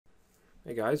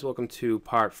Hey guys, welcome to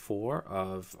part 4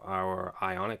 of our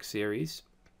Ionic series.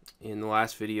 In the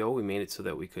last video we made it so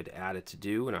that we could add a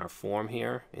to-do in our form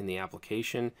here in the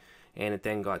application, and it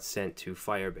then got sent to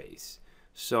Firebase.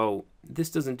 So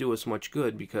this doesn't do us much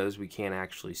good because we can't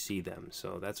actually see them,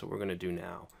 so that's what we're going to do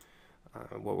now.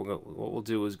 What we'll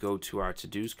do is go to our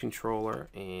to-dos controller,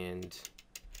 and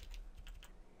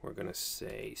we're going to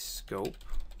say scope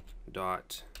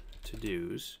dot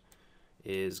to-dos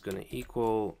is going to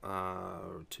equal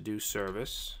to-do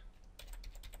service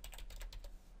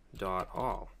dot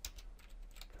all.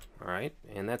 Alright,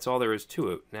 and that's all there is to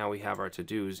it. Now we have our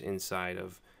to-dos inside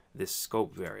of this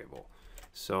scope variable.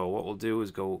 So what we'll do is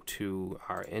go to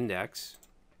our index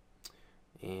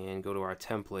and go to our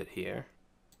template here.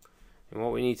 And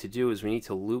what we need to do is we need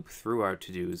to loop through our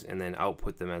to-dos and then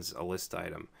output them as a list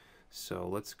item. So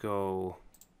let's go,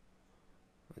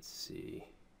 let's see.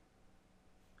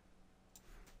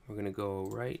 We're going to go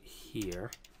right here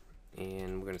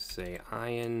and we're going to say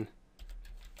ion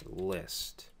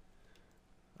list.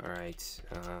 Alright,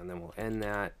 and then we'll end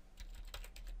that.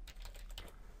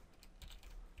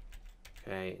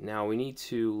 Okay, now we need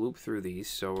to loop through these,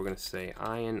 so we're going to say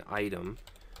ion item,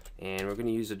 and we're going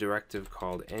to use a directive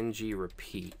called ng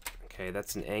repeat. Okay,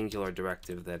 that's an Angular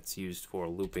directive that's used for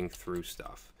looping through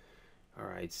stuff.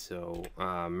 Alright, so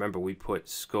remember we put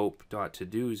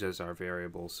scope.todos as our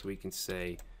variable, so we can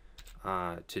say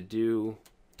to do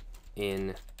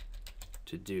in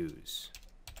to-dos.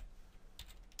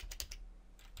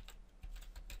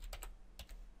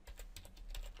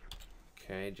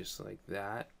 Okay, just like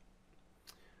that.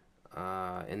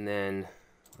 And then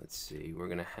let's see, we're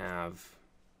gonna have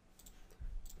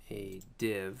a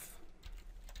div,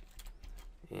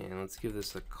 and let's give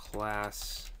this a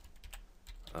class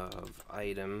of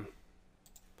item.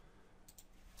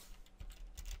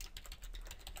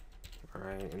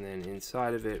 Alright, and then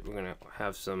inside of it we're going to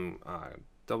have some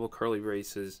double curly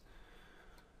braces,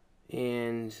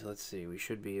 and let's see, we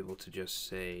should be able to just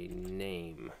say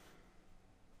name.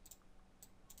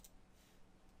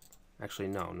 Actually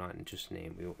no, not just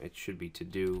name, it should be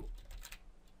to-do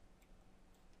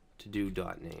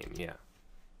dot name, yeah.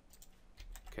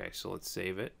 Okay, so let's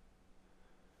save it,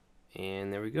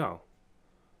 and there we go.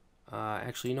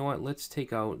 Actually, you know what, let's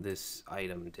take out this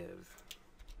item div.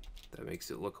 That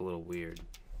makes it look a little weird.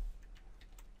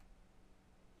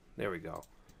 There we go.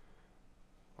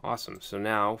 Awesome. So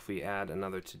now if we add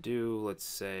another to-do, let's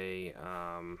say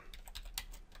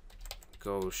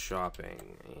go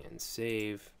shopping, and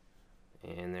save,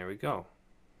 and there we go.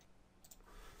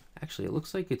 Actually, it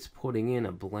looks like it's putting in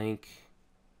a blank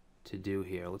to-do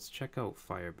here. Let's check out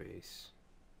Firebase.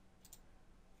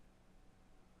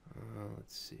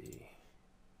 Let's see.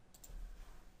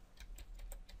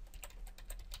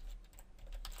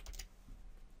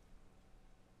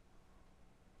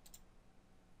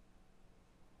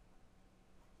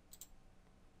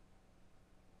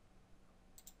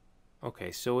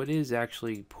 Okay, so it is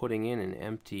actually putting in an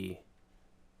empty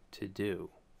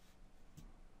to-do.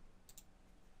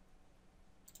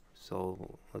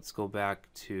 So let's go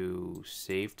back to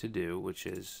save to-do, which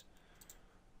is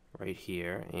right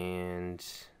here, and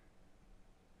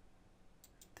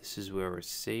this is where we're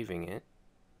saving it.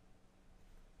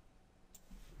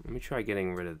 Let me try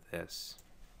getting rid of this.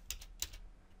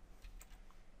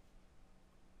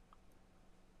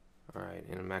 Alright,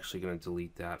 and I'm actually going to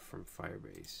delete that from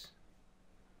Firebase.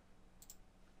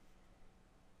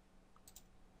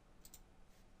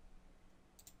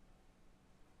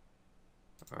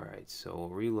 Alright, so we'll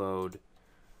reload.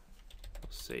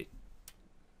 We'll say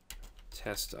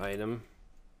test item.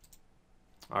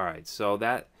 Alright, so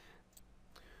that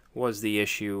was the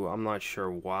issue. I'm not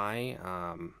sure why,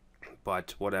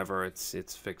 but whatever,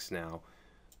 it's fixed now.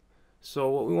 So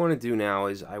what we want to do now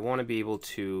is I want to be able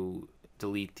to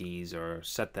delete these or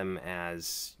set them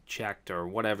as checked or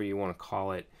whatever you want to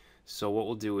call it. So what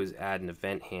we'll do is add an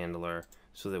event handler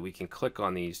so that we can click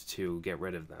on these to get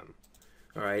rid of them.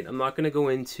 Alright, I'm not going to go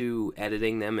into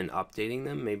editing them and updating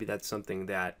them. Maybe that's something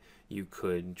that you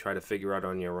could try to figure out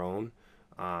on your own.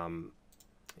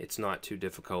 It's not too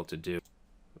difficult to do.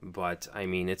 But, I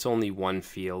mean, it's only one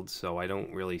field, so I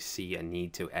don't really see a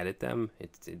need to edit them.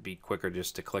 It'd be quicker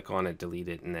just to click on it, delete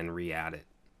it, and then re-add it.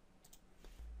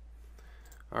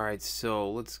 Alright, so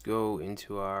let's go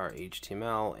into our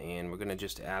HTML, and we're going to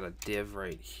just add a div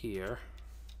right here.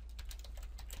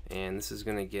 And this is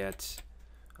going to get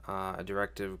a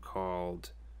directive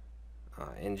called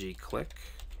ng-click,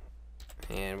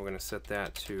 and we're going to set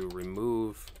that to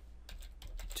remove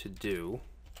to-do.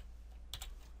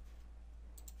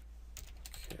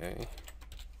 Okay.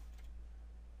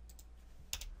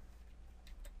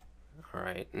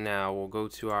 Alright, now we'll go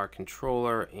to our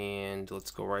controller and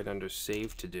let's go right under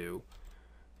Save To Do,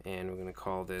 and we're going to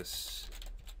call this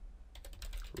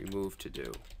Remove To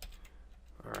Do.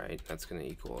 Alright, that's going to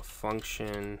equal a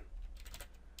function.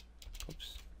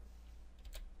 Oops.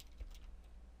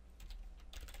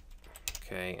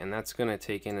 Okay, and that's going to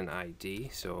take in an ID,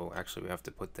 so actually we have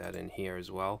to put that in here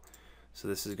as well. So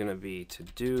this is going to be to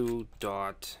do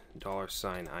dot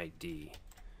 $ID.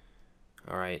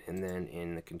 Alright, and then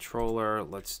in the controller,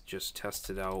 let's just test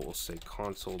it out. We'll say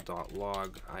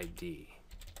console.log ID.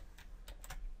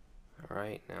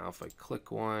 Alright, now if I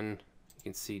click one, you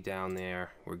can see down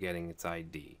there we're getting its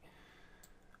ID.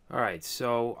 Alright,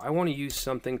 so I want to use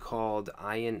something called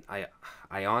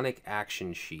Ionic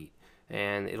Action Sheet.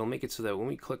 And it'll make it so that when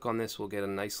we click on this, we'll get a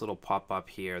nice little pop-up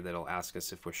here that'll ask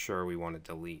us if we're sure we want to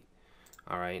delete.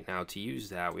 Alright, now to use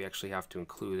that, we actually have to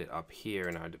include it up here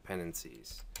in our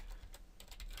dependencies.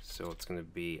 So it's going to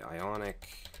be Ionic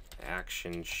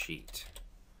Action Sheet.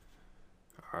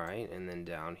 Alright, and then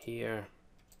down here,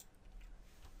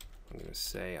 I'm going to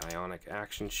say Ionic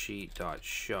Action Sheet dot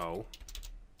show.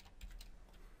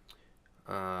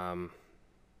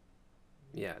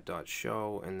 Dot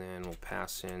show, and then we'll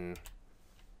pass in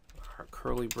our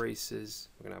curly braces.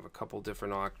 We're going to have a couple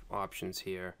different options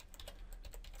here.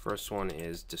 First one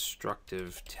is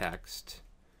destructive text.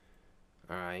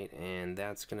 Alright, and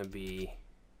that's going to be,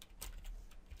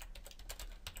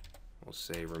 we'll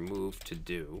say remove to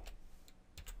do.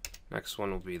 Next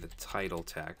one will be the title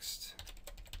text.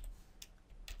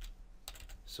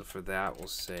 So for that we'll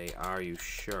say are you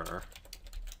sure?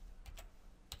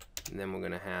 And then we're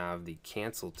going to have the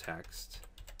cancel text,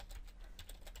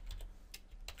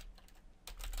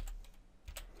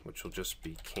 which will just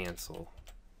be cancel.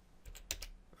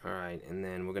 Alright, and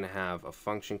then we're going to have a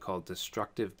function called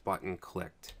destructive button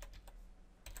clicked.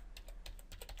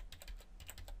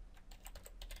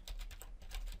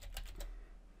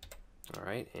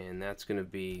 Alright, and that's going to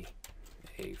be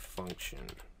a function.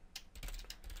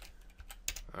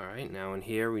 Alright, now in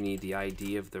here we need the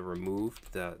ID of the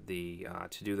removed, the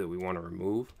to-do that we want to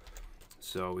remove.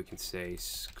 So we can say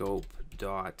scope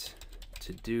dot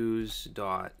to-dos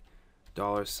dot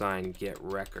 $get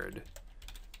record,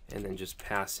 and then just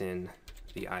pass in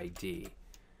the ID.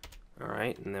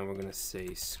 Alright, and then we're going to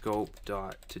say scope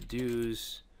dot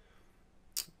to-dos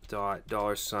dot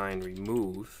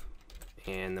 $remove,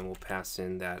 and then we'll pass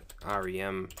in that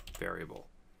rem variable.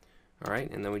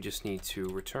 Alright, and then we just need to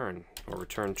return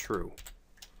true.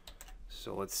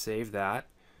 So let's save that,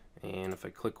 and if I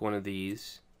click one of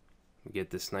these, we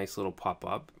get this nice little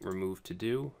pop-up, remove to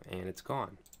do, and it's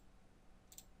gone.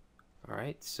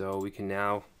 Alright, so we can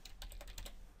now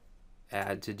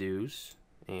add to-dos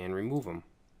and remove them.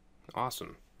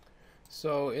 Awesome.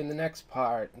 So in the next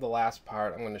part, the last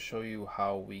part, I'm going to show you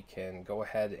how we can go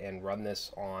ahead and run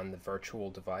this on the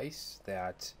virtual device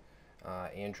that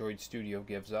Android Studio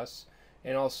gives us,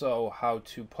 and also how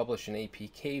to publish an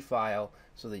APK file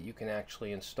so that you can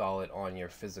actually install it on your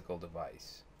physical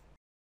device.